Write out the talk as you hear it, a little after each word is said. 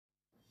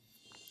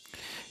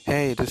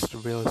Hey, this is the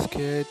Realest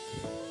Kid.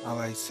 I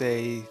like to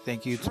say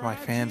thank you to my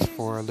fans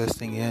for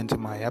listening in to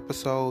my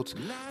episodes.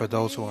 For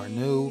those who are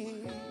new,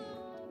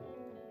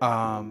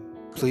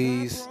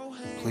 please,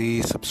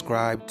 please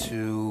subscribe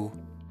to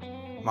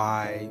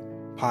my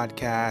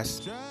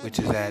podcast, which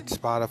is at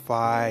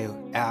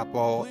Spotify,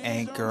 Apple,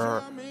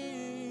 Anchor,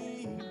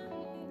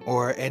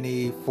 or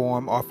any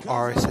form of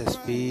RSS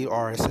feed,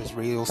 RSS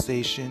radio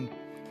station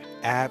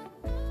app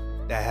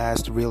that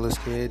has the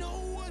Realest Kid.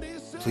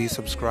 Please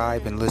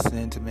subscribe and listen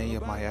in to many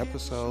of my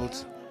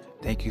episodes.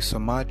 Thank you so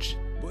much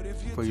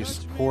for your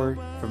support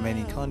from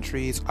many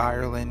countries,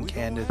 Ireland,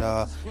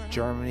 Canada,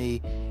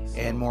 Germany,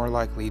 and more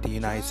likely the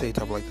United States.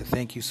 I would like to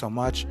thank you so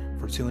much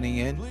for tuning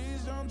in.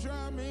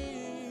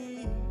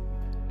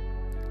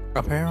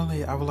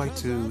 Apparently, I would like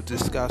to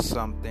discuss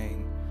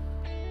something,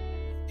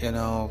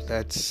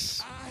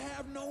 that's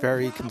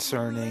very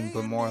concerning,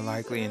 but more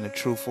likely in a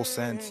truthful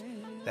sense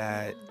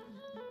that,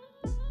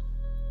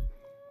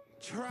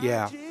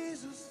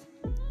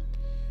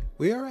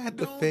 we are at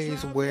the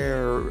phase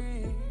where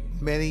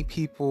many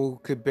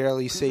people could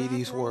barely say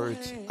these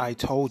words, "I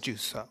told you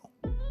so."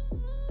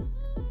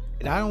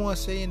 And I don't want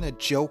to say in a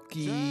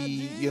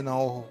jokey,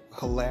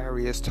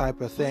 hilarious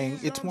type of thing.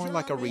 It's more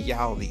like a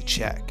reality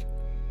check.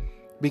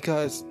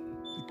 Because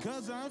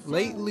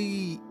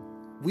lately,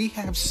 we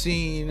have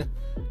seen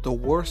the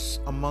worst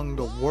among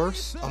the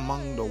worst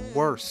among the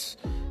worst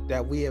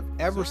that we have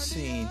ever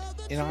seen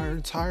in our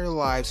entire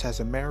lives as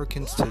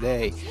Americans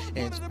today. And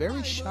it's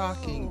very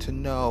shocking to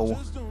know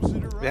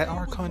that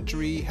our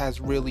country has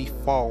really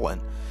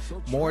fallen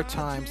more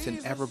times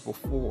than ever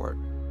before.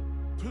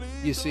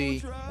 You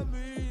see,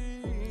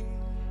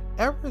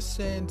 ever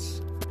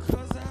since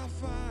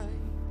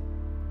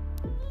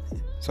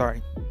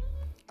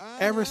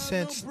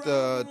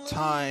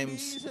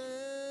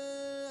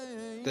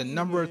the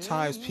number of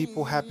times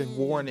people have been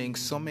warning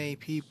so many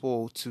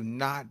people to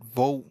not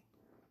vote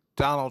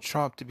Donald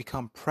Trump to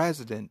become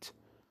president,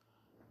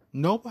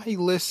 nobody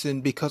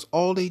listened, because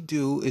all they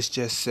do is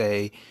just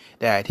say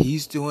that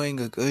he's doing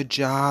a good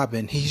job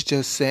and he's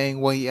just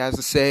saying what he has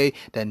to say,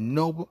 that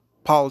no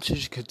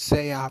politician could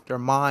say out their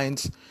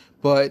minds.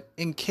 But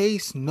in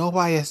case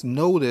nobody has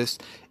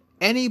noticed,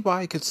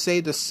 anybody could say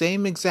the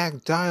same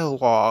exact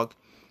dialogue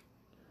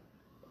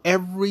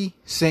every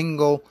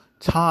single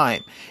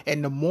time.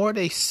 And the more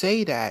they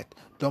say that,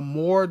 the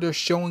more they're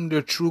showing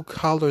their true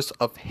colors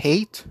of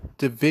hate,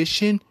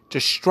 division,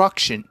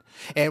 destruction,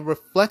 and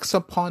reflects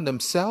upon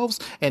themselves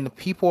and the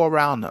people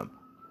around them.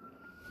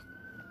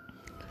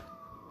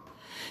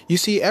 You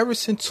see, ever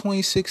since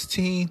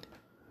 2016,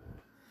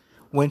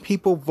 when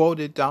people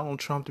voted Donald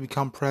Trump to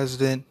become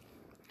president,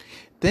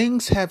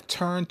 things have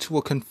turned to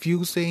a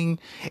confusing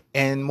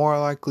and more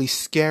likely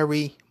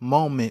scary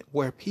moment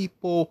where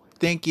people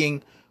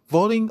thinking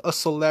voting a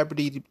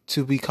celebrity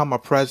to become a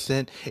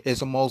president is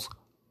the most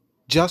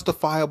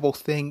justifiable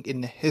thing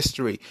in the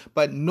history.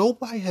 But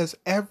nobody has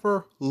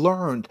ever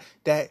learned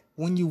that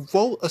when you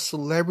vote a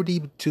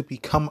celebrity to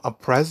become a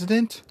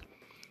president,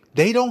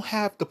 they don't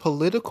have the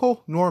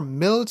political nor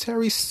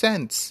military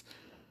sense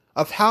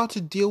of how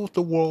to deal with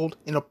the world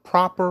in a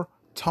proper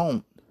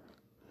tone.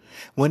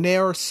 When they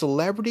are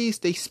celebrities,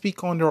 they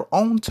speak on their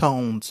own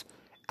tones,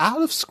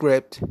 out of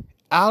script,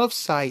 out of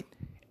sight,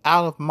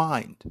 out of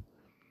mind.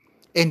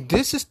 And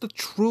this is the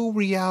true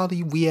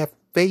reality we are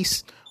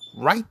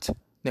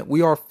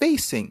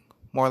facing,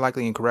 more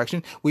likely in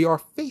correction, we are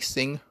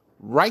facing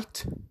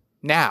right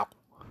now.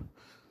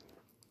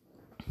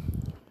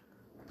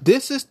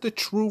 This is the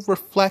true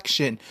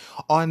reflection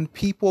on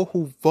people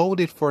who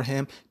voted for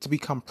him to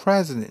become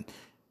president.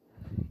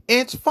 And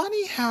it's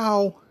funny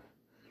how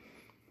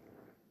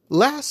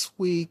last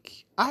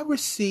week I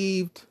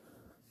received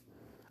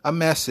a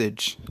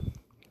message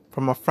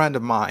from a friend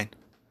of mine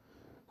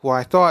who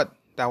I thought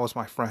that was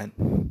my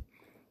friend.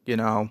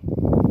 The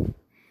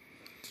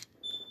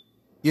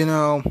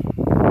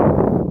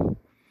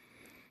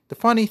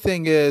funny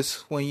thing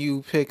is, when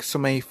you pick so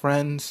many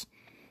friends,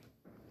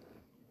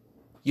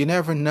 you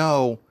never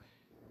know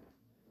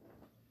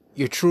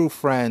your true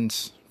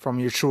friends from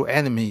your true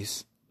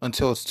enemies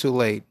until it's too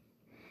late.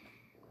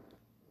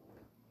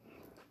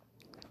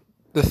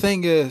 The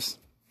thing is,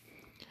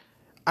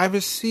 I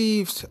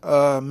received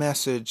a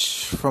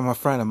message from a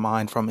friend of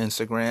mine from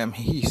Instagram.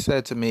 He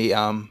said to me,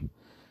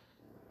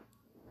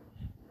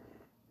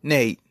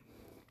 Nate,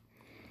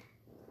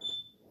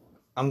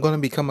 I'm going to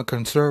become a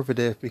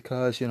conservative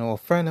because, a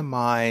friend of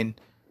mine,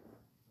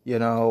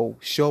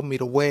 showed me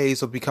the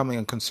ways of becoming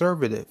a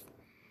conservative.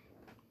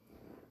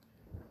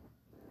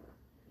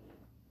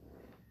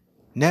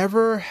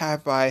 Never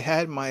have I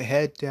had my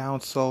head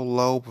down so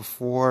low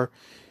before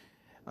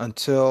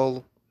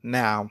until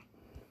now.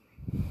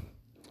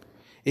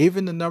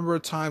 Even the number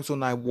of times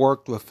when I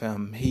worked with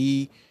him,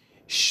 he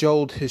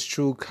showed his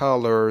true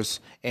colors.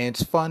 And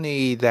it's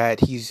funny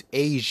that he's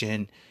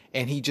Asian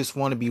and he just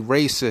want to be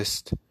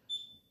racist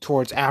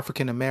towards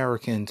African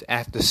Americans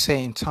at the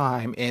same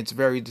time. And it's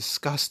very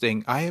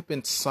disgusting. I have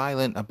been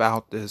silent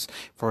about this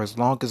for as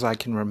long as I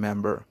can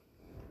remember.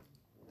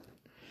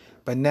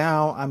 But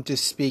now I'm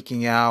just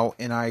speaking out,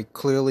 and I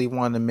clearly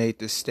want to make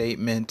this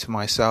statement to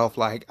myself,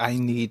 like I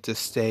need to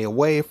stay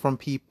away from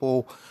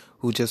people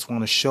who just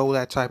want to show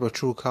that type of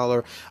true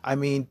color. I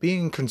mean,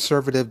 being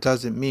conservative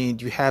doesn't mean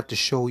you have to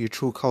show your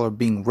true color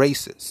being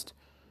racist.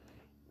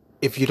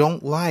 If you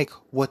don't like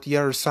what the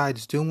other side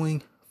is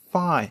doing,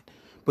 fine.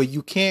 But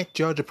you can't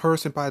judge a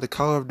person by the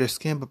color of their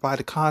skin, but by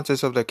the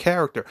contents of their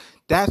character.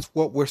 That's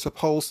what we're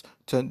supposed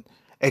to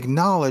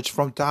acknowledge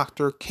from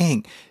Dr.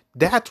 King.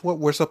 That's what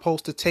we're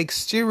supposed to take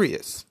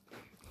serious.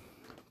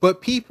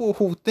 But people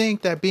who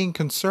think that being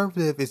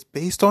conservative is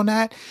based on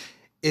that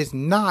is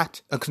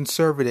not a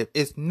conservative,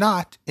 is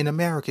not an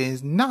American,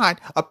 is not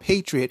a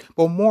patriot,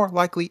 but more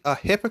likely a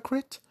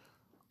hypocrite,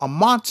 a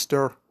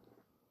monster,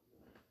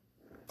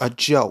 a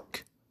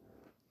joke.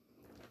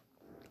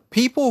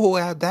 People who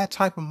have that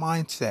type of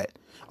mindset,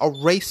 a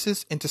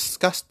racist and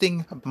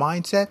disgusting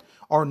mindset,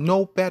 are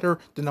no better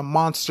than the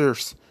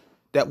monsters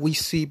that we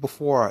see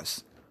before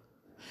us.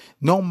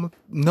 No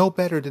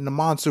better than the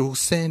monster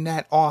who's in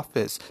that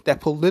office,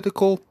 that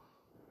political,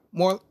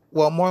 more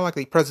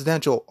likely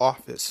presidential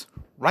office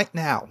right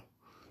now,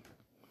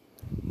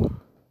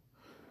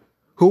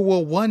 who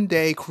will one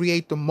day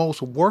create the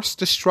most worst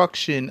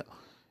destruction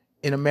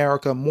in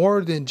America,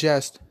 more than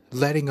just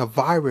letting a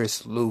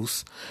virus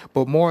loose,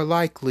 but more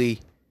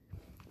likely,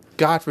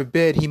 God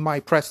forbid, he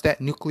might press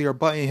that nuclear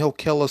button and he'll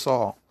kill us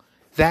all.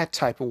 That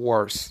type of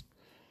worse.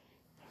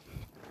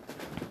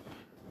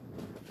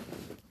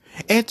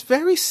 And it's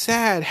very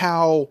sad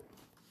how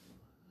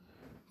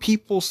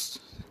people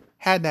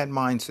had that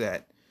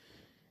mindset.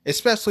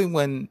 Especially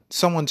when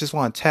someone just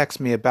want to text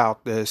me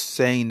about this,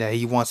 saying that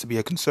he wants to be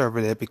a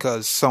conservative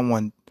because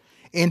someone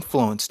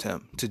influenced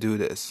him to do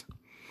this.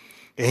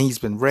 And he's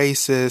been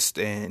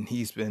racist and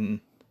he's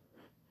been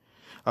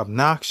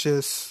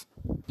obnoxious.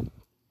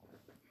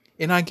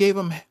 And I gave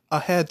him a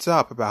heads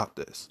up about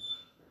this.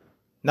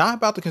 Not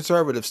about the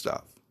conservative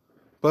stuff,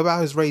 but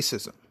about his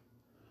racism.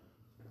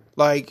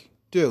 Like,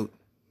 dude,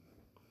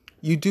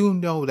 you do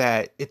know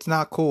that it's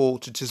not cool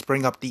to just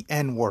bring up the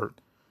N-word.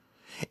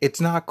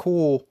 It's not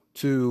cool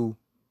to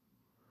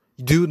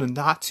do the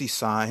Nazi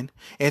sign.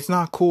 It's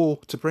not cool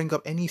to bring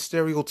up any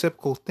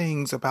stereotypical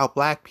things about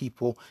black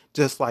people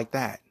just like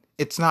that.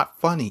 It's not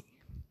funny.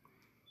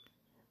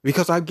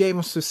 Because I gave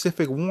him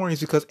specific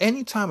warnings, because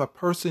anytime a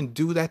person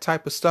do that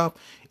type of stuff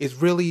is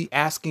really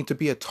asking to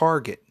be a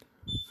target,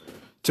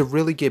 to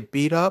really get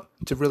beat up,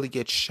 to really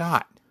get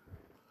shot.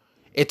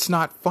 It's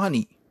not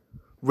funny.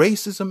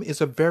 Racism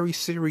is a very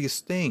serious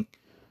thing.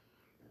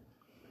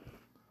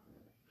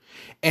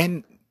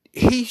 And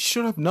he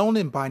should have known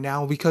it by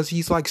now because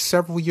he's like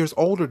several years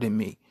older than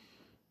me.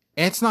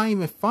 And it's not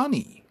even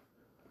funny.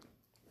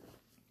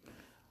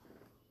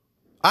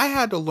 I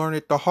had to learn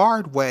it the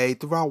hard way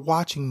throughout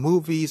watching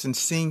movies and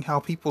seeing how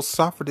people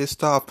suffer this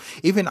stuff.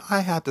 Even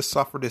I had to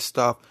suffer this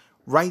stuff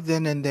right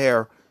then and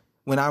there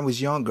when I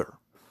was younger.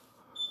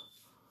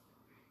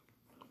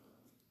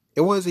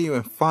 It wasn't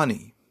even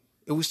funny.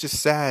 It was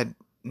just sad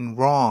and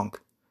wrong.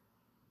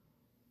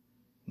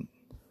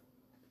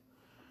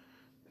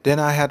 Then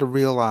I had to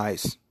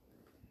realize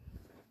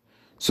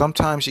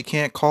sometimes you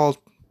can't call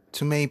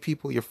too many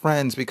people your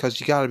friends because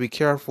you got to be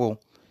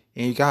careful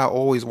and you got to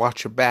always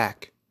watch your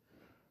back.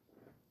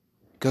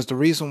 Because the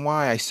reason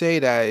why I say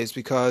that is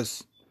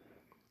because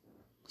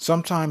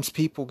sometimes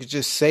people could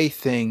just say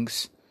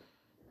things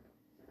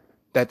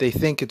that they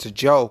think it's a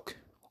joke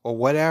or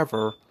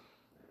whatever,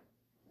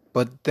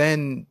 but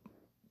then,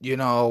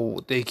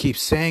 they keep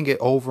saying it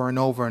over and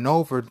over and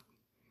over.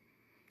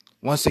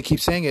 Once they keep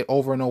saying it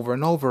over and over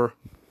and over,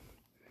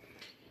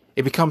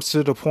 it becomes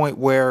to the point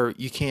where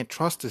you can't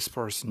trust this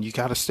person. You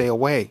got to stay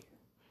away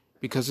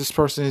because this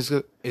person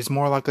is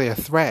more likely a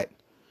threat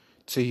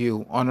to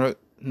you on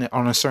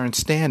a certain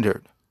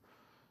standard.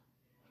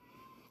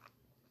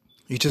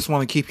 You just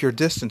want to keep your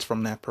distance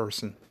from that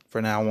person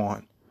from now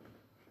on.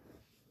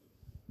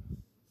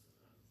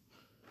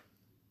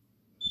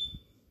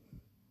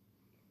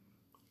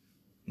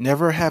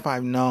 Never have I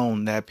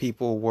known that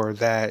people were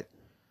that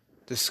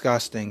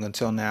disgusting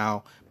until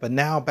now. But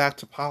now back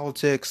to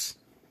politics.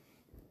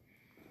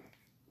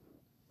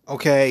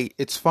 Okay,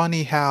 it's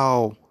funny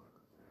how,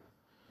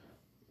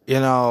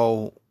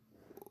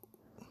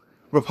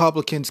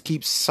 Republicans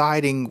keep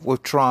siding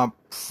with Trump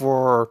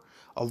for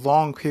a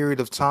long period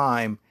of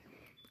time,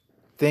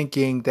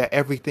 thinking that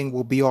everything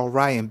will be all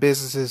right and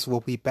businesses will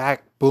be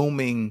back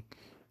booming,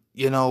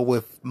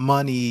 with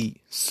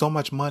money, so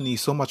much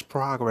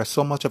progress,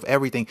 so much of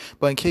everything.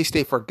 But in case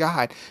they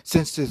forgot,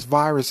 since this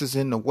virus is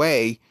in the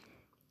way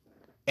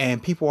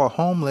and people are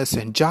homeless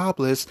and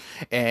jobless,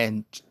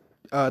 and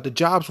the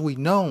jobs we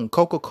know,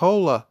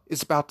 Coca-Cola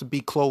is about to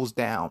be closed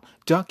down.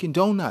 Dunkin'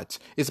 Donuts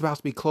is about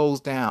to be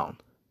closed down.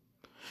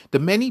 The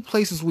many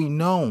places we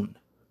known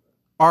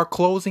are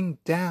closing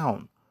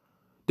down.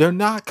 They're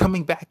not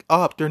coming back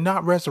up. They're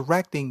not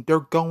resurrecting. They're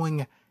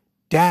going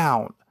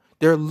down.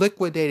 They're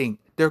liquidating.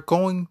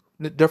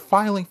 They're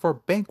filing for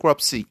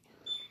bankruptcy.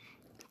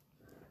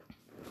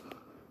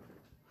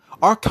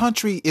 Our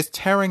country is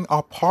tearing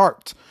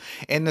apart.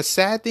 And the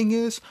sad thing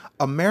is,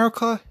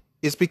 America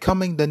is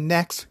becoming the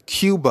next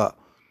Cuba.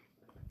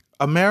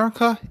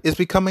 America is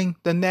becoming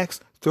the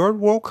next third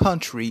world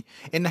country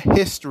in the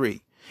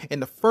history. In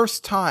the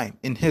first time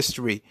in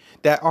history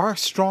that our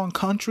strong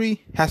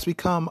country has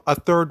become a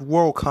third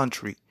world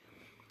country.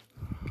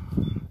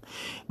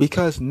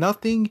 Because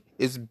nothing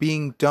is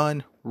being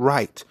done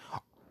right.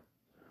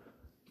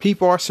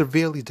 People are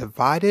severely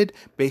divided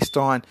based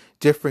on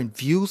different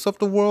views of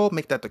the world,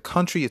 make that the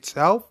country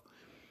itself.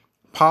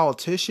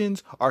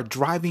 Politicians are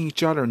driving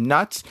each other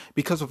nuts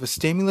because of a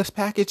stimulus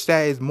package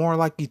that is more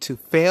likely to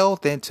fail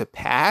than to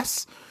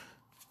pass.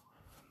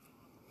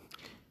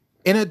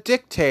 And a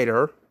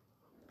dictator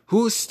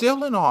who is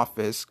still in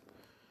office,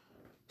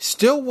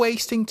 still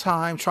wasting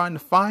time trying to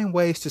find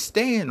ways to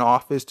stay in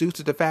office due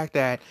to the fact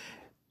that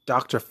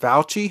Dr.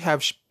 Fauci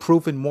has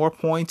proven more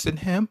points than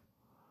him.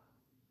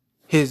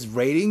 His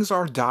ratings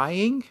are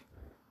dying.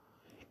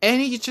 And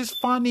he's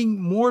just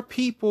finding more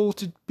people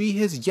to be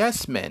his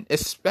yes men,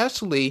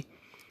 especially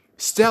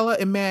Stella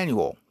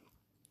Immanuel.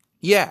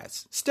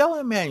 Yes,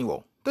 Stella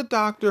Immanuel, the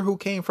doctor who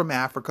came from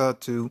Africa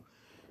to,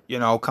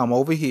 come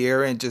over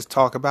here and just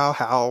talk about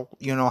how,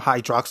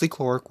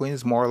 hydroxychloroquine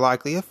is more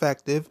likely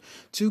effective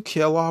to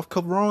kill off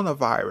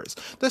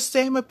coronavirus. The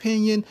same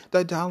opinion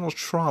that Donald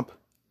Trump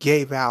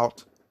gave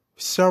out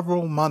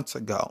several months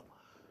ago,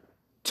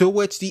 to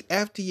which the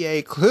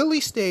FDA clearly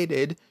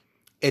stated,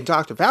 and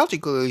Dr.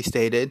 Fauci clearly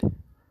stated,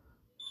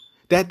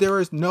 that there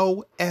is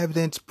no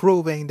evidence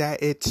proving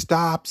that it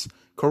stops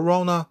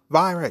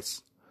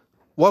coronavirus.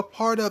 What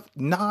part of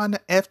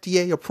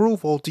non-FDA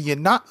approval do you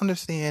not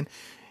understand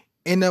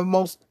in the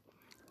most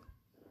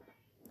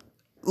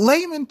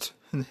layman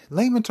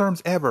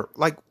terms ever?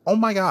 Like, oh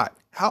my God,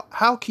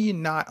 how can you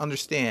not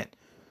understand?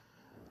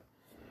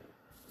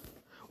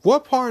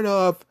 What part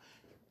of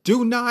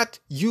do not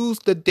use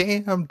the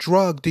damn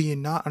drug do you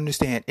not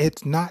understand?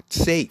 It's not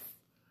safe.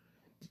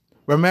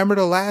 Remember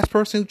the last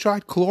person who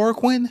tried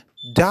chloroquine?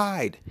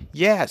 Died.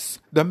 Yes,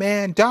 the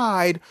man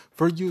died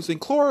for using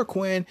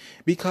chloroquine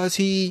because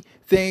he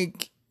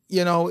think,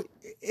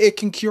 it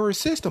can cure his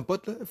system.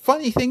 But the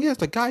funny thing is,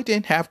 the guy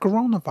didn't have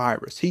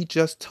coronavirus. He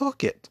just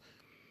took it.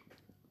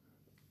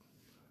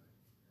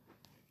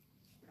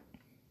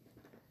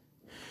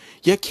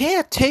 You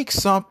can't take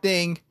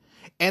something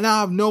and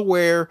out of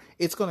nowhere,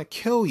 it's going to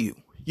kill you.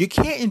 You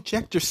can't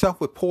inject yourself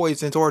with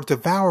poisons or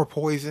devour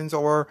poisons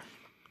or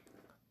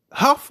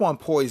huff on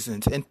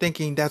poisons and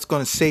thinking that's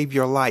going to save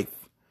your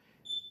life.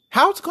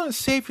 How it's going to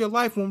save your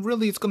life when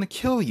really it's going to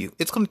kill you?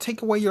 It's going to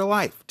take away your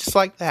life just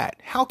like that.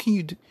 How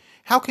can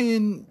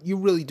you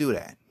really do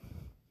that?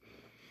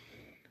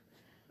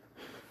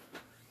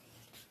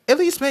 At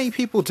least many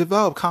people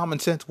develop common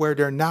sense where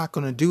they're not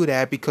going to do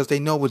that because they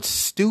know it's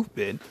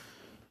stupid,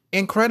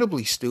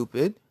 incredibly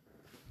stupid.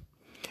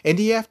 And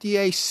the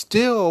FDA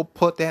still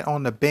put that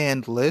on the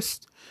banned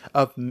list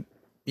of,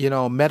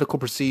 medical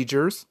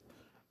procedures.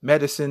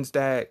 Medicines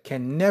that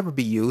can never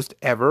be used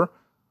ever.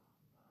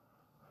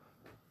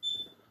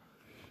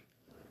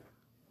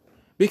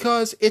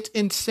 Because it's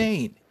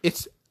insane.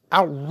 It's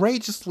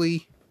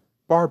outrageously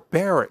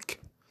barbaric.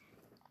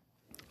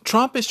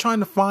 Trump is trying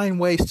to find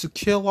ways to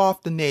kill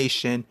off the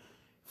nation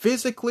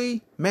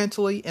physically,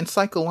 mentally, and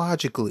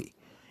psychologically.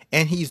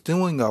 And he's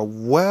doing a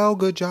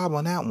good job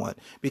on that one.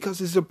 Because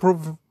his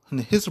approval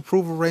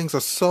ratings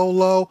are so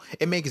low,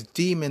 it makes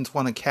demons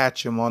want to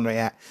catch him on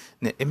that.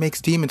 It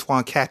makes demons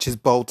want to catch his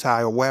bow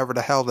tie or wherever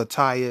the hell the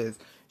tie is.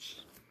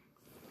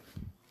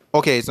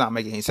 Okay, it's not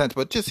making any sense,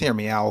 but just hear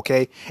me out,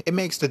 okay? It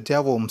makes the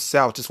devil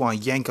himself just want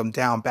to yank him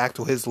down back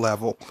to his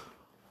level.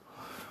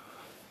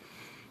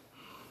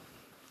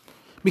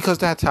 Because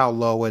that's how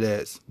low it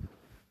is.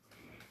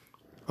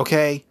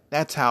 Okay?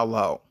 That's how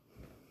low.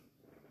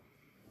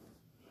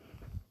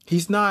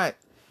 He's not...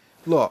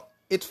 Look,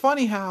 it's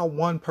funny how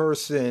one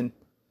person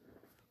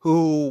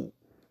who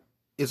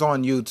is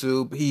on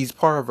YouTube, he's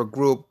part of a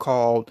group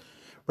called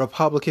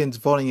Republicans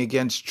Voting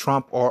Against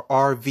Trump, or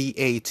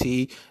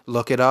RVAT.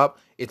 Look it up.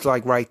 It's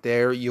like right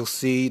there. You'll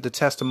see the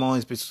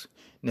testimonies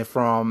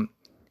from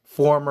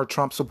former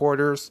Trump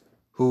supporters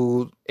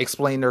who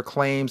explain their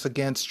claims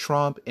against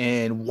Trump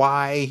and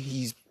why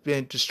he's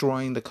been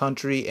destroying the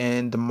country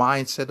and the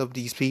mindset of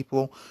these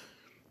people.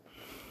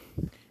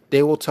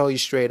 They will tell you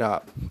straight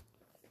up.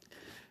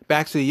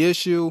 Back to the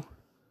issue.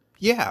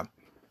 Yeah.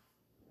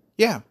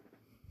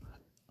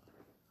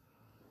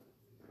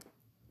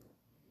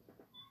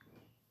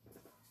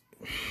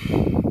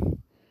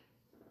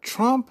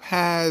 Trump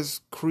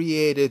has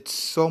created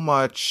so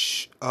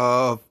much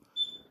of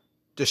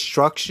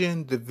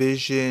destruction,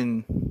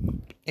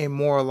 division, and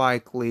more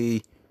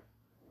likely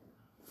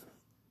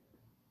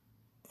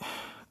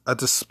a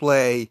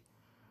display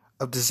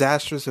of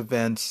disastrous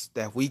events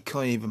that we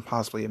couldn't even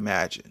possibly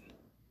imagine.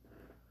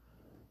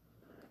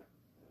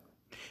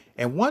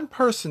 And one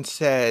person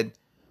said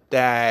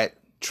that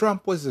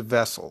Trump was a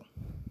vessel.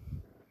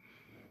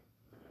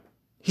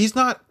 He's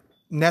not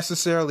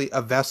necessarily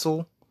a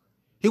vessel.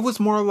 He was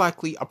more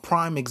likely a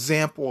prime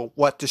example of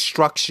what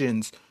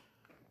destructions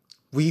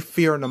we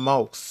fear the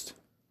most,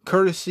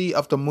 courtesy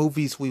of the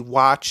movies we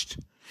watched.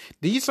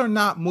 These are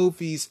not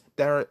movies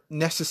that are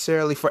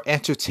necessarily for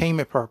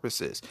entertainment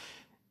purposes.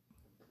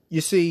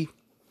 You see,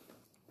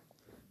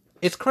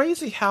 it's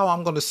crazy how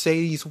I'm going to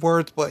say these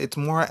words, but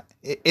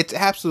it's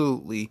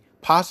absolutely,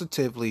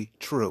 positively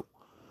true.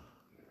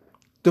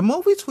 The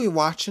movies we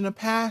watched in the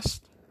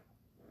past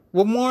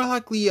were more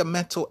likely a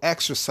mental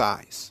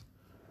exercise.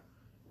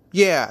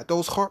 Yeah,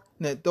 those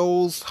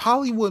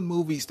Hollywood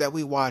movies that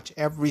we watch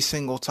every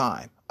single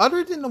time.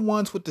 Other than the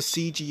ones with the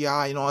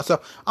CGI and all that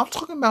stuff, I'm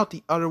talking about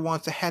the other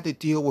ones that had to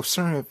deal with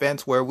certain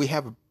events where we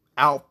have an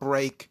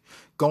outbreak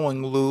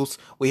going loose,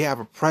 we have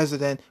a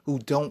president who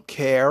don't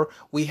care,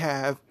 we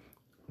have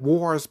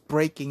wars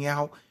breaking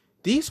out.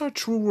 These are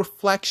true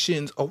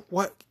reflections of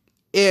what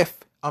if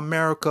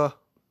America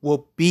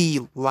will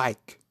be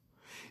like.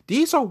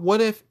 These are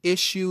what if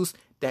issues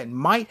that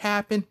might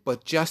happen,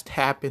 but just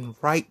happen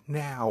right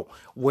now,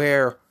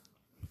 where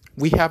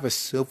we have a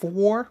civil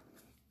war.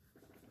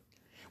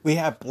 We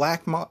have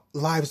Black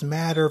Lives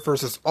Matter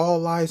versus All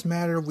Lives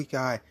Matter. We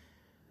got,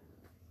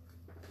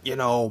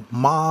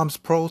 moms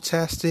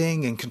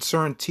protesting and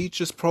concerned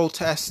teachers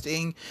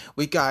protesting.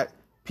 We got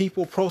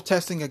people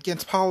protesting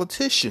against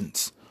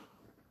politicians.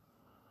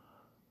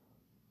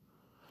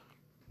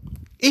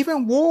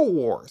 Even world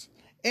wars.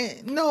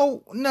 And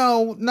no,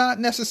 not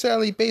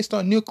necessarily based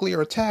on nuclear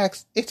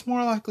attacks. It's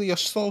more likely a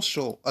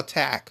social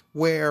attack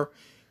where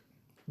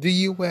the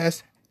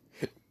U.S.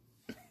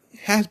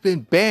 has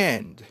been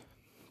banned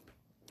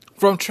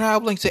from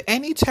traveling to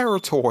any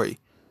territory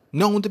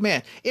known to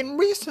man. And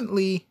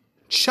recently,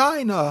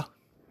 China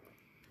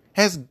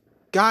has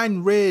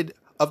gotten rid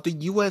of the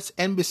U.S.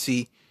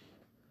 embassy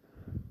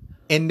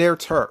in their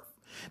turf.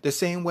 The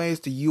same way as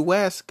the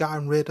U.S.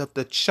 gotten rid of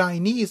the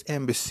Chinese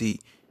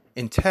embassy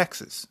in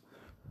Texas.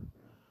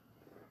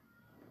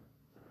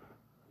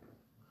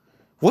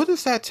 What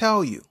does that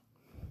tell you?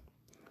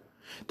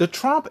 The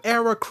Trump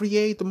era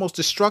created the most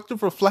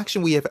destructive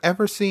reflection we have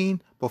ever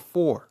seen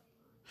before.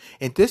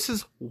 And this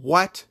is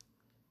what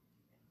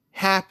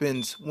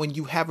happens when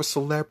you have a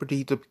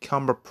celebrity to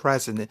become a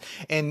president.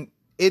 And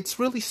it's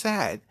really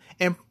sad.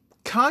 And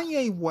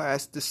Kanye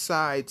West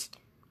decides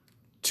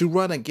to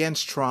run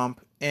against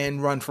Trump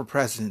and run for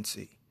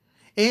presidency.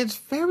 And it's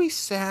very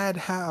sad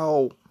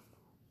how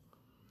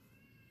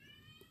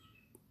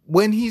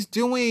when he's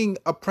doing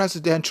a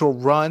presidential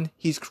run,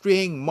 he's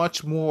creating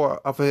much more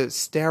of a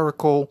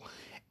hysterical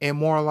and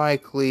more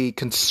likely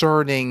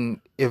concerning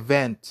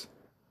event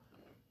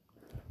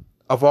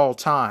of all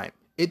time.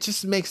 It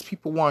just makes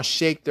people want to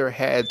shake their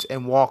heads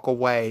and walk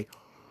away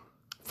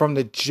from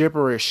the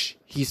gibberish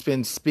he's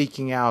been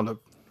speaking out of.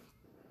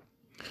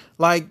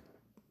 Like,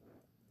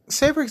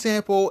 say for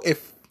example,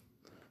 if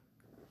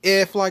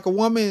like a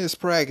woman is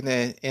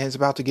pregnant and is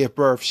about to give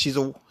birth, she's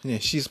supposed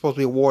to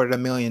be awarded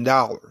 $1 million.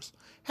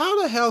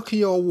 How the hell can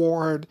you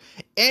award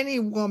any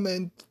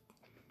woman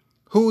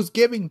who's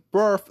giving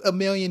birth $1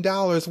 million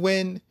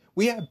when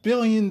we have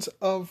millions,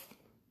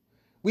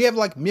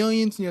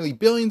 nearly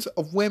billions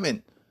of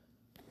women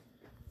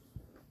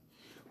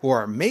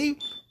who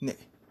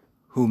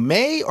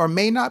may or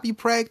may not be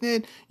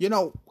pregnant?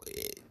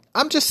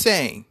 I'm just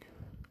saying.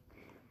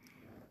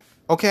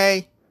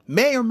 Okay?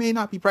 May or may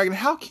not be pregnant.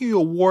 How can you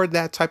award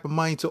that type of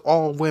money to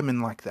all women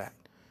like that?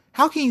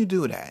 How can you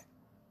do that?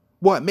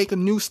 What, make a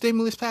new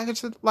stimulus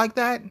package like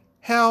that?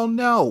 Hell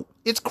no.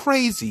 It's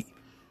crazy.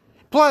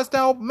 Plus,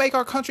 that'll make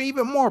our country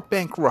even more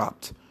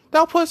bankrupt.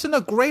 That'll put us in a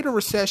greater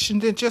recession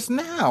than just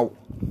now.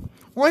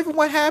 Or even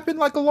what happened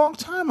like a long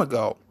time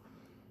ago.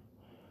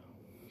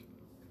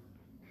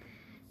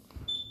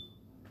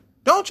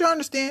 Don't you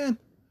understand?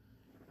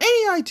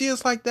 Any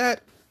ideas like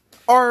that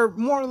are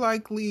more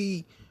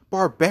likely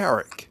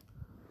barbaric.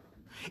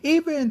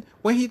 Even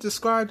when he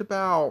described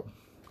about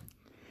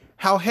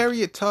how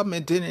Harriet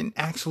Tubman didn't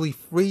actually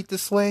free the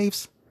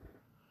slaves,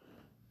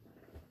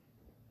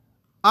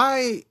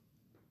 I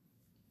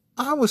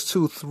was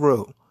too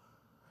through.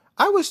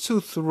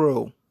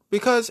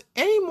 Because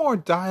any more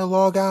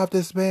dialogue out of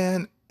this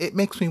man, it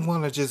makes me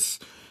want to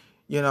just,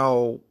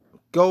 go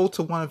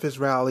to one of his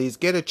rallies,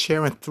 get a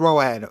chair and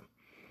throw at him.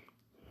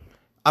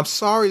 I'm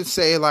sorry to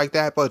say it like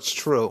that, but it's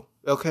true.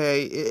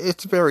 Okay?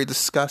 It's very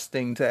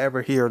disgusting to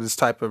ever hear this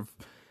type of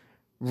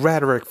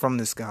rhetoric from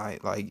this guy.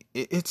 Like,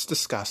 it's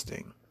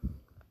disgusting.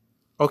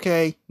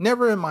 Okay?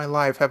 Never in my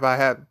life have I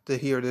had to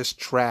hear this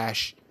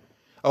trash.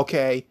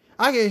 Okay?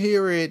 I can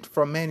hear it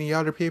from many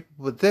other people,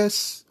 but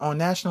this, on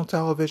national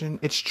television,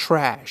 it's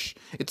trash.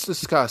 It's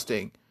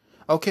disgusting.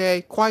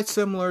 Okay? Quite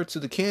similar to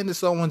the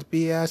Candace Owens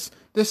BS.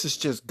 This is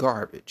just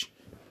garbage.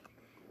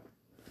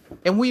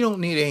 And we don't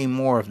need any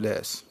more of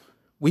this.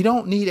 We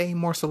don't need any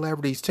more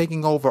celebrities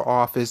taking over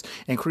office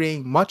and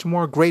creating much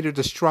more greater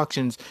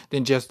destructions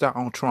than just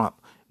Donald Trump.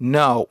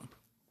 No.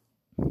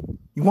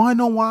 You want to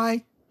know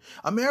why?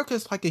 America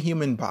is like a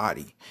human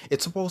body.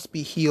 It's supposed to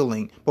be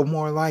healing, but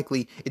more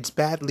likely it's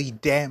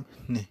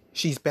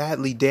she's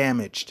badly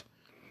damaged.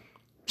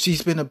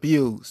 She's been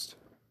abused.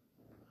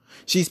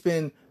 She's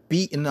been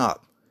beaten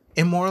up.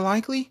 And more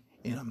likely,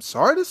 and I'm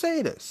sorry to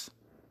say this,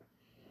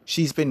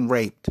 she's been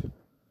raped.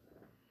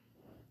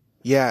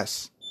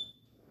 Yes.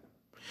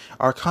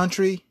 Our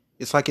country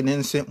is like an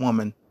innocent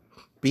woman,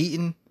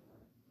 beaten,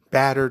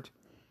 battered,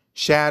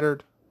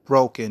 shattered,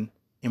 broken,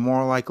 and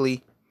more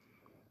likely,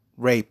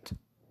 raped.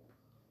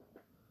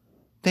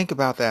 Think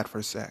about that for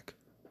a sec.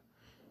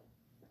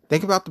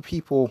 Think about the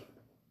people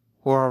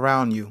who are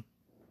around you,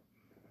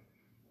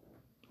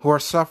 who are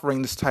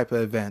suffering this type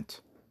of event.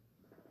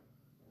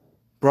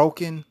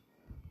 Broken,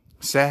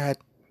 sad,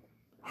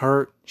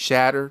 hurt,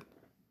 shattered,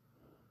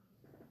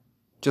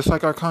 just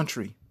like our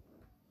country.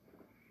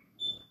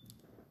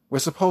 We're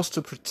supposed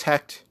to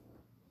protect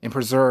and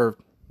preserve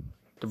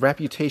the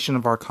reputation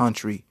of our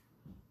country.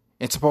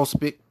 It's supposed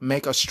to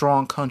make a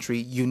strong country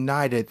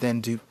united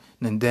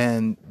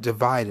than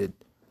divided.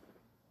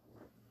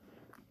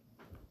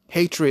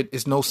 Hatred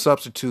is no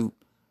substitute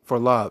for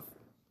love.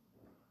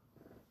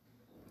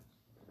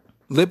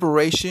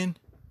 Liberation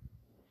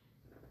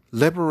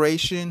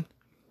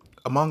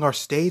among our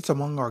states,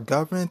 among our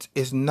governments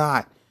is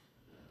not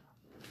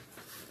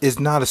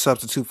a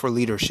substitute for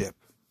leadership.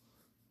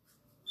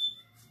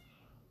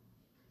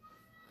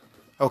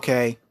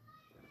 Okay?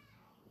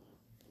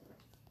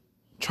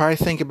 Try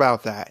to think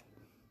about that.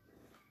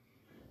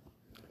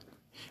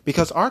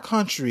 Because our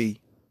country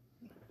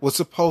was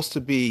supposed to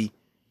be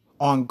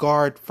on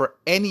guard for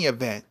any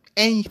event,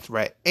 any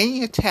threat,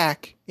 any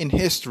attack in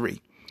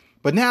history.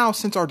 But now,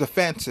 since our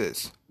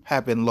defenses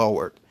have been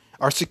lowered,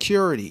 our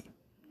security,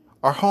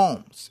 our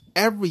homes,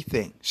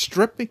 everything,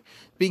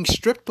 being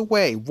stripped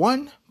away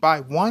one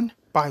by one,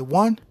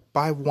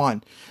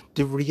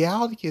 the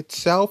reality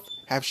itself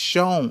have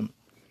shown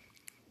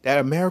that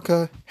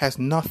America has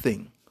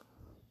nothing.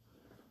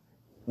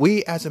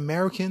 We as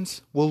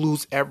Americans will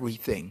lose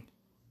everything.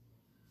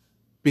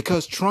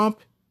 Because Trump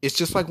is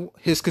just like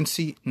his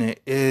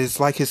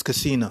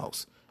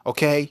casinos,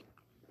 okay?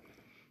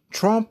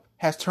 Trump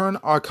has turned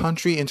our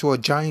country into a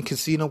giant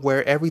casino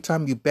where every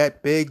time you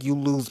bet big, you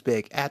lose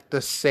big at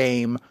the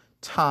same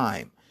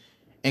time.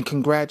 And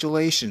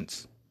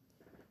congratulations.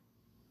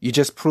 You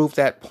just proved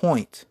that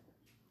point.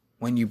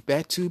 When you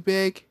bet too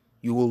big,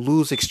 you will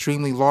lose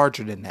extremely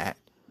larger than that.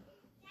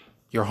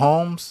 Your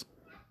homes,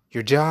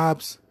 your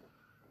jobs,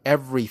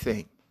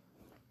 everything.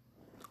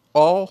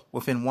 All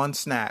within one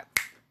snap.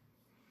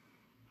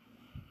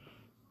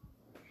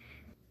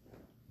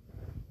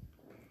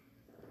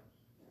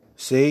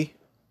 See?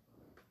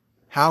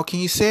 How can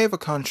you save a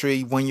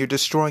country when you're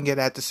destroying it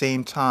at the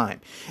same time?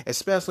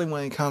 Especially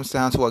when it comes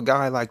down to a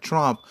guy like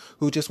Trump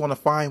who just want to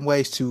find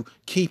ways to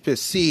keep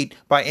his seat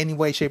by any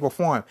way, shape, or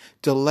form.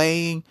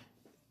 Delaying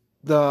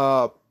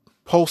the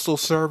postal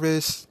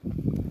service,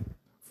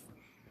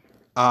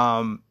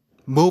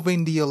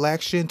 moving the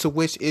election, to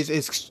which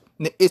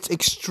it's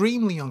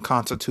extremely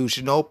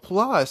unconstitutional.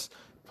 Plus,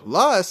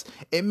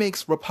 it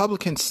makes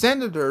Republican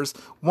senators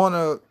want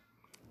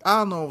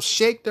to,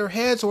 shake their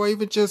heads or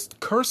even just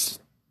curse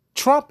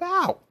Trump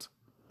out.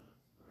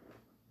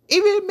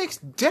 Even it makes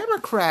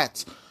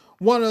Democrats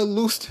want to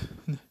lose.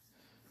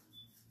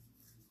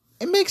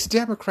 It makes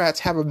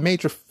Democrats have a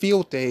major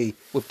field day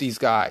with these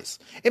guys.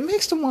 It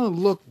makes them want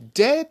to look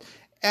dead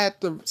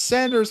at the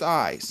senator's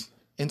eyes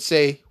and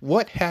say,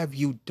 "What have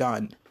you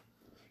done?"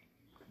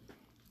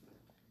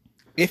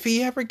 If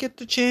he ever get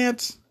the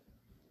chance,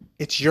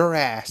 it's your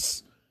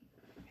ass.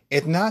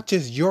 It's not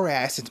just your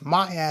ass, it's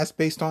my ass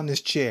based on this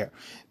chair.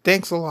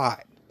 Thanks a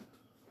lot.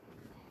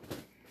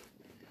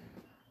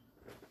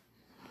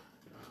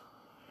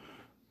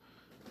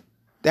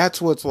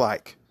 That's what it's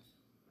like.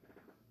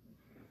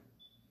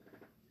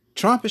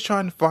 Trump is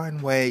trying to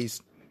find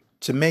ways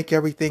to make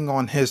everything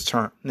on his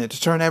terms, to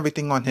turn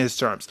everything on his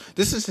terms.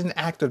 This is an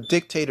act of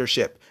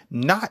dictatorship,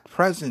 not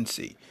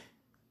presidency.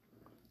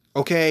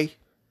 Okay?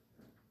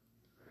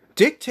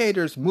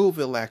 Dictators move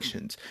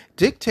elections.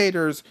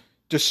 Dictators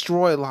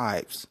destroy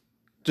lives,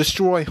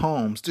 destroy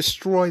homes,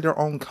 destroy their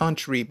own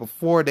country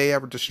before they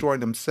ever destroy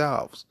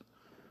themselves.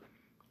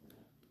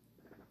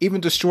 Even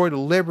destroy the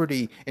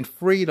liberty and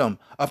freedom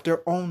of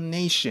their own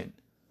nation.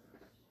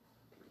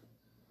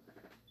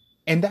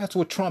 And that's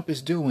what Trump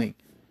is doing.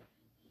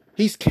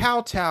 He's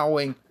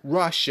kowtowing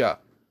Russia.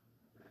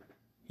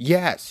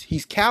 Yes,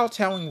 he's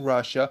kowtowing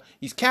Russia.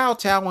 He's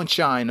kowtowing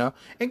China.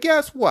 And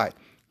guess what?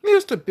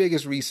 Here's the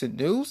biggest recent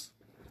news.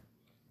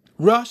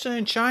 Russia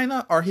and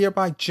China are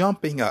hereby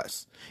jumping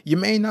us. You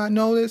may not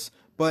know this,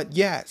 but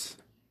yes.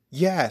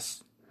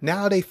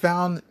 Now they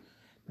found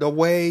the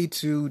way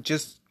to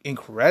just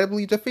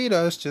incredibly defeat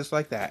us just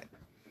like that.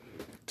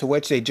 To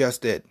which they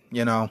just did.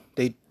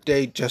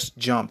 They just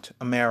jumped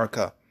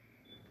America.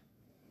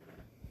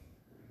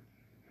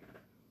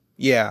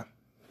 Yeah.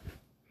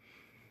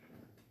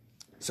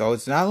 So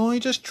it's not only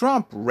just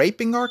Trump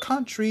raping our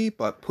country,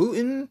 but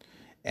Putin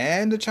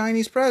and the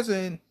Chinese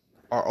president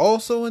are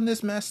also in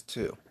this mess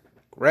too.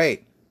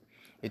 Great.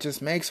 It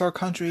just makes our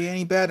country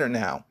any better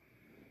now.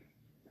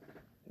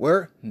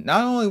 We're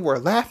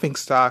laughing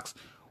stocks,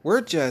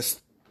 we're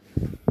just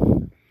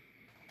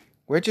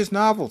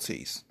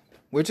novelties.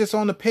 We're just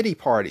on the pity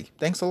party.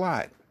 Thanks a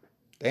lot.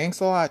 Thanks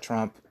a lot,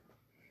 Trump.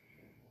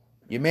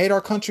 You made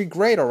our country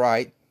great, all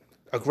right.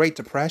 A great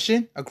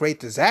depression, a great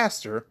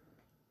disaster,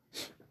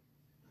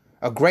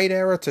 a great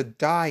era to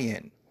die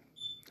in,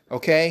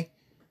 okay?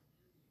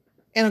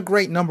 And a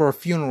great number of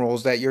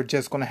funerals that you're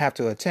just going to have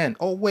to attend.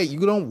 Oh, wait,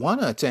 you don't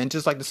want to attend,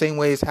 just like the same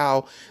way as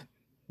how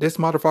this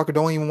motherfucker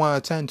don't even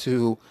want to attend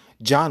to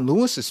John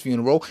Lewis's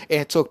funeral.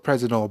 And it took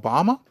President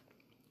Obama,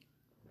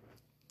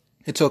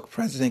 it took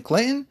President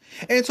Clinton,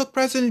 and it took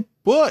President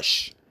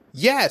Bush.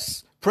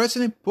 Yes,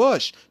 President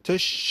Bush to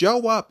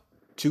show up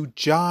to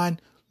John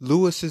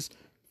Lewis's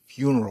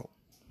funeral,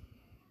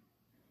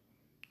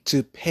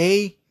 to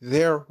pay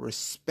their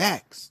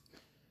respects,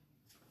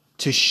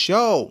 to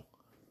show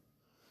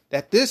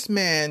that this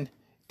man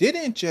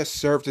didn't just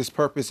serve his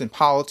purpose in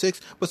politics,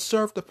 but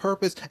served the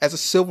purpose as a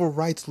civil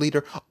rights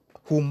leader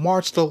who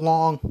marched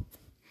along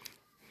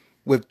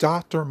with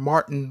Dr.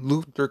 Martin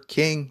Luther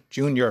King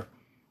Jr.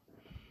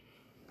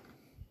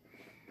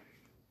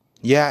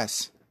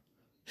 Yes,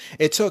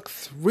 it took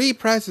 3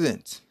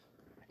 presidents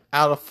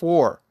out of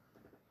 4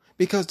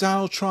 because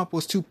Donald Trump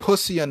was too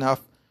pussy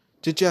enough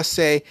to just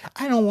say,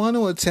 I don't want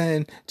to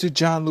attend to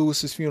John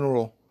Lewis's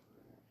funeral,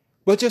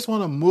 but just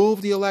want to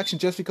move the election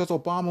just because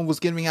Obama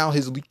was giving out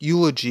his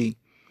eulogy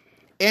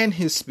and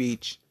his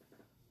speech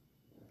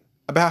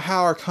about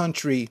how our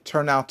country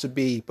turned out to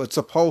be, but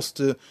supposed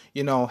to,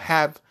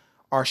 have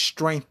our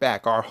strength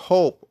back, our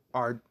hope,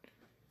 our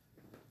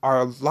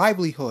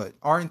livelihood,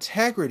 our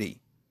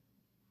integrity.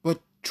 But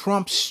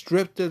Trump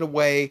stripped it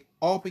away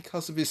all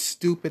because of his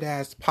stupid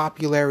ass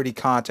popularity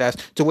contest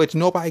to which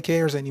nobody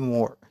cares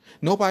anymore.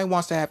 Nobody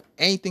wants to have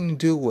anything to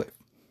do with.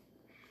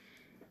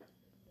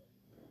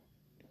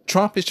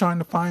 Trump is trying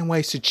to find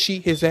ways to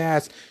cheat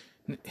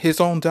his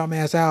own dumb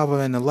ass out of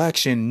an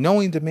election,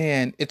 knowing the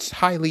man it's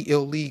highly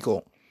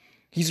illegal.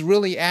 He's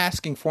really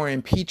asking for an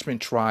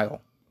impeachment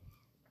trial.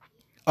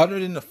 Other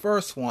than the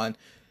first one,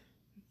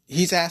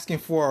 he's asking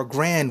for a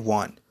grand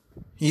one.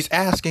 He's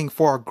asking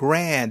for a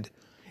grand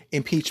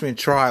impeachment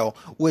trial,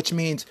 which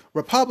means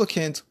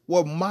Republicans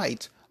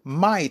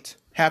might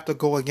have to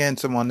go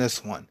against him on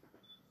this one.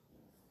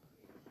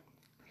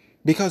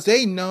 Because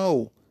they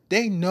know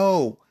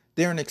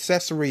they're an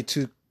accessory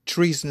to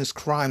treasonous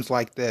crimes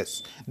like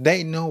this.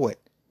 They know it.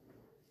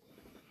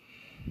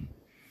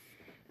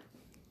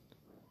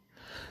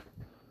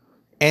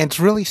 And it's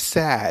really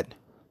sad.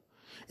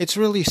 It's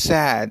really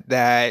sad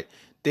that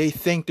they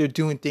think they're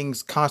doing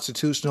things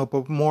constitutional,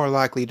 but more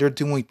likely they're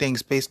doing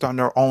things based on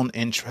their own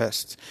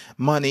interests.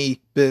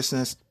 Money,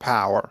 business,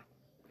 power.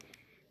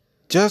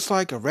 Just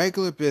like a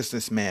regular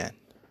businessman.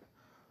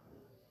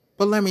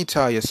 But let me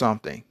tell you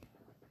something.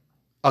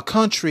 A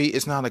country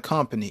is not a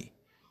company.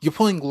 You're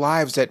putting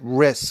lives at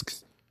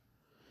risk.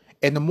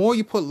 And the more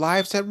you put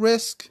lives at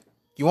risk,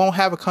 you won't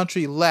have a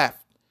country left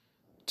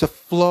to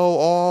flow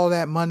all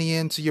that money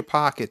into your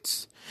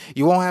pockets.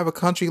 You won't have a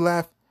country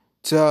left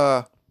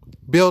to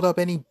build up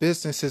any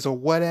businesses or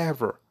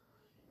whatever.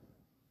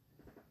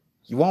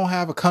 You won't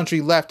have a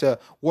country left to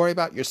worry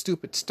about your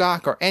stupid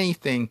stock or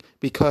anything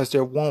because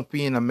there won't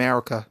be an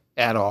America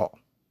at all.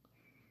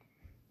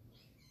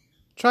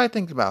 Try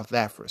thinking about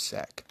that for a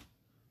sec.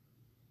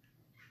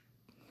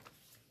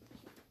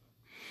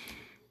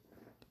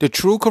 The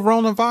true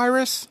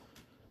coronavirus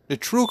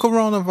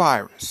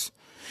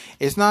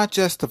is not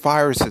just the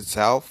virus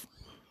itself.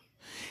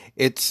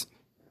 It's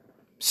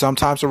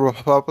sometimes the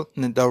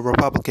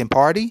Republican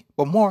Party,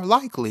 but more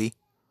likely,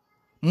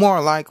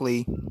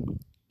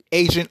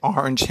 Agent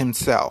Orange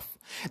himself.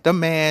 The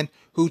man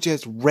who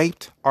just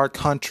raped our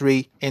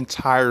country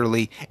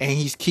entirely. And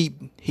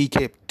he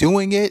kept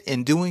doing it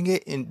and doing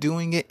it and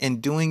doing it and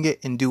doing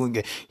it and doing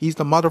it. He's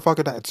the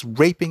motherfucker that's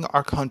raping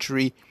our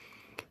country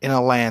in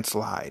a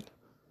landslide.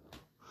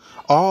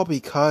 All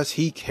because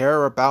he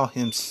cares about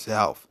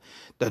himself.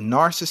 The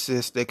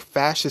narcissistic,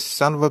 fascist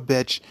son of a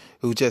bitch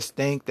who just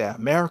think that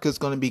America's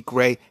going to be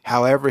great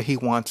however he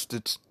wants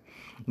to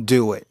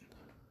do it.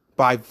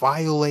 By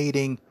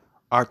violating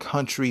our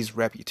country's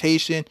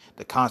reputation,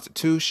 the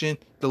Constitution,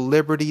 the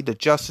liberty, the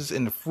justice,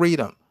 and the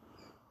freedom.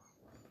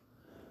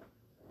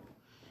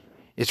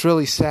 It's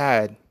really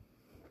sad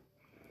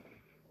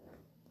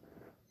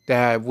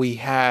that we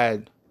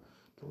had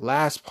the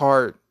last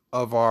part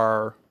of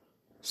our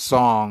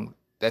song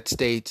that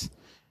states,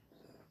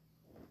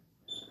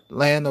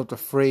 land of the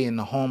free and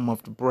the home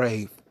of the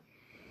brave.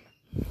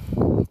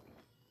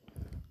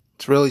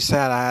 It's really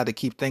sad I had to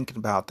keep thinking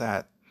about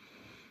that.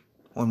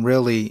 When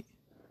really,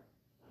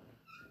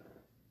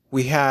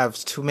 we have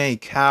too many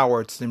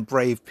cowards and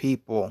brave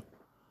people.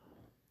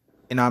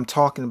 And I'm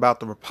talking about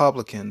the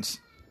Republicans.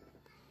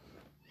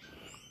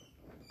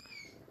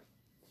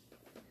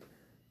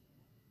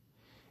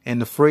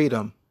 And the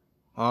freedom.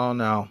 Oh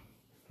no.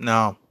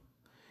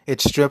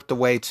 It's stripped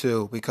away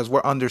too, because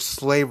we're under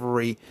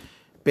slavery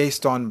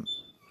based on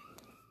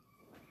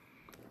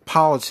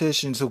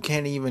politicians who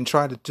can't even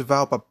try to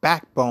develop a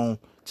backbone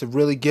to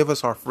really give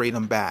us our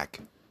freedom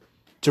back,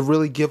 to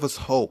really give us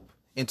hope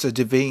into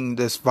defeating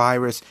this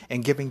virus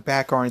and giving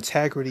back our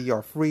integrity,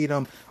 our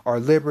freedom, our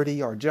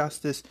liberty, our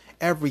justice,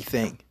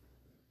 everything.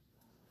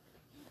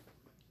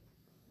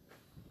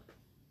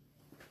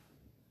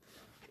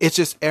 It's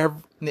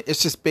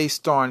just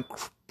based on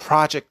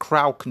Project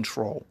Crowd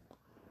Control.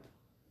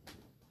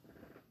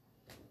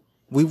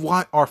 We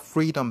want our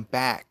freedom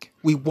back.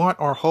 We want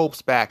our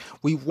hopes back.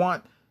 We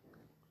want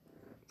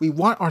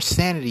our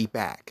sanity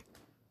back.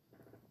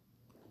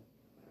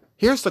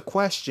 Here's the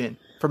question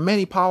for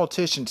many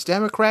politicians,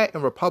 Democrat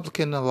and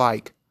Republican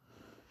alike.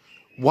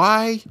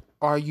 Why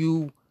are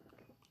you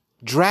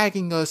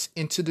dragging us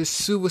into this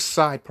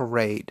suicide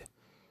parade?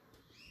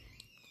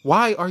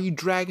 Why are you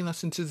dragging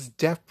us into this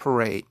death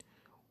parade?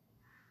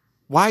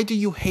 Why do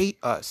you hate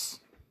us?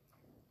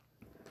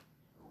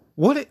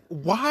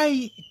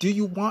 Why do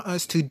you want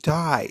us to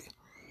die?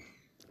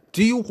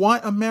 Do you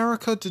want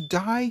America to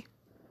die?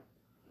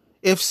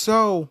 If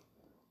so,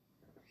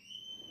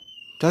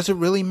 does it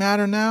really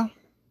matter now?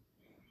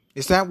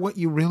 Is that what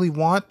you really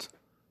want?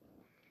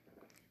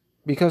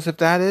 Because if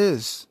that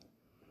is,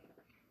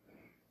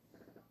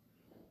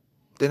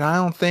 then I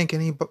don't think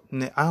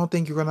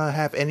you're gonna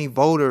have any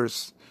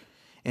voters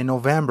in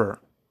November.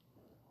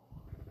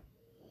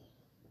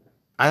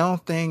 I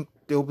don't think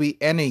there'll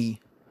be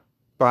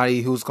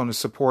anybody who's going to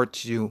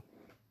support you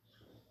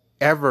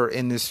ever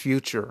in this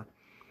future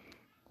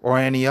or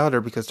any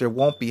other, because there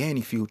won't be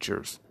any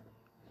futures.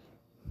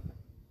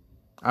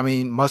 I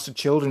mean, must the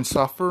children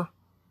suffer?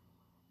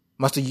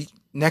 Must the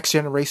next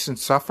generation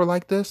suffer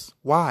like this?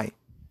 Why?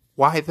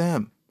 Why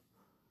them?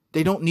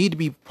 They don't need to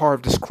be part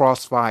of this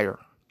crossfire.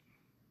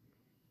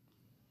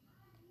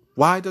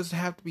 Why does it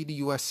have to be the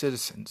U.S.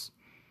 citizens?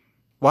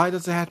 Why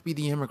does it have to be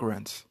the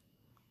immigrants?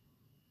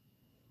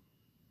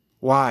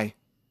 Why?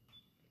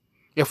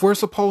 If we're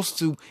supposed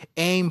to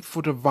aim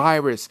for the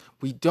virus,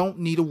 we don't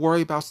need to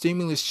worry about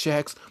stimulus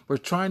checks. We're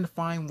trying to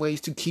find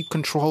ways to keep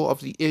control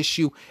of the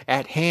issue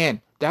at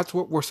hand. That's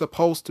what we're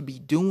supposed to be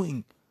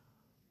doing.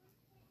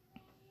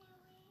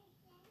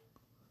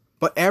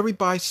 But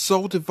everybody's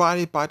so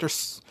divided by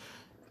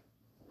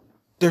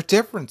their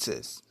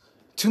differences.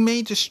 Too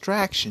many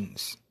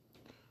distractions.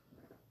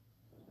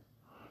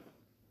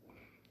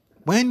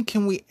 When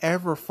can we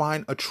ever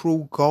find a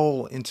true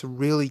goal into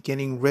really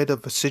getting rid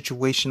of a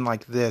situation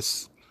like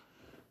this?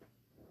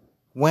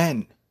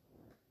 When?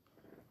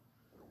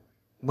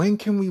 When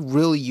can we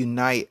really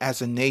unite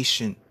as a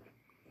nation?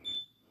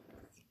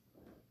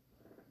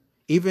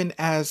 Even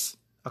as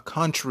a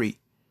country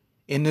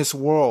in this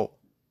world.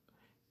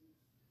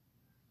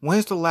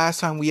 When's the last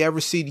time we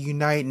ever see the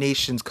United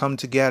Nations come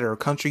together,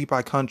 country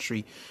by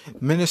country,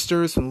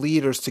 ministers and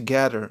leaders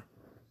together?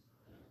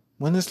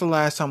 When is the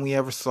last time we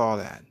ever saw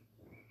that?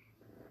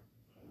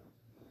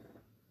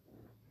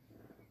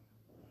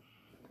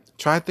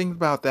 Try to think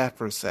about that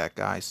for a sec,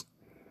 guys.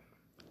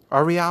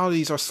 Our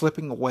realities are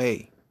slipping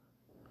away.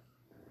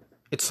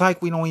 It's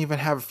like we don't even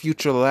have a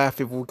future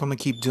left if we're going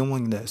to keep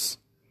doing this.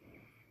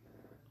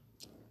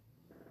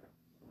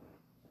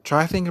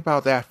 Try to think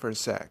about that for a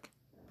sec.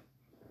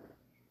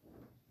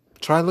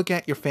 Try looking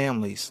at your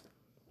families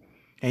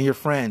and your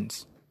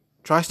friends.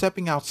 Try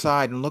stepping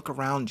outside and look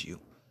around you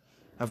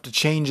of the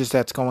changes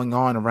that's going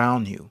on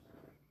around you.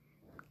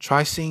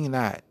 Try seeing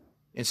that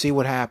and see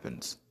what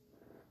happens.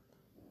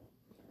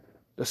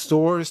 The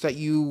stores that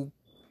you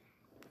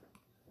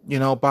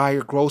buy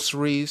your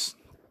groceries,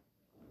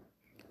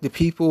 the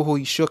people who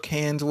you shook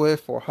hands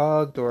with or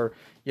hugged or,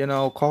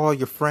 call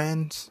your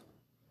friends,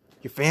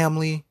 your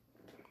family,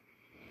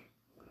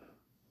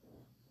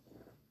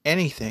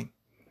 anything.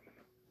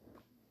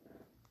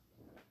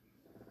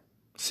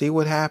 See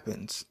what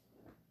happens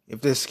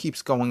if this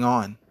keeps going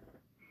on.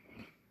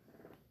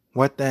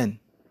 What then?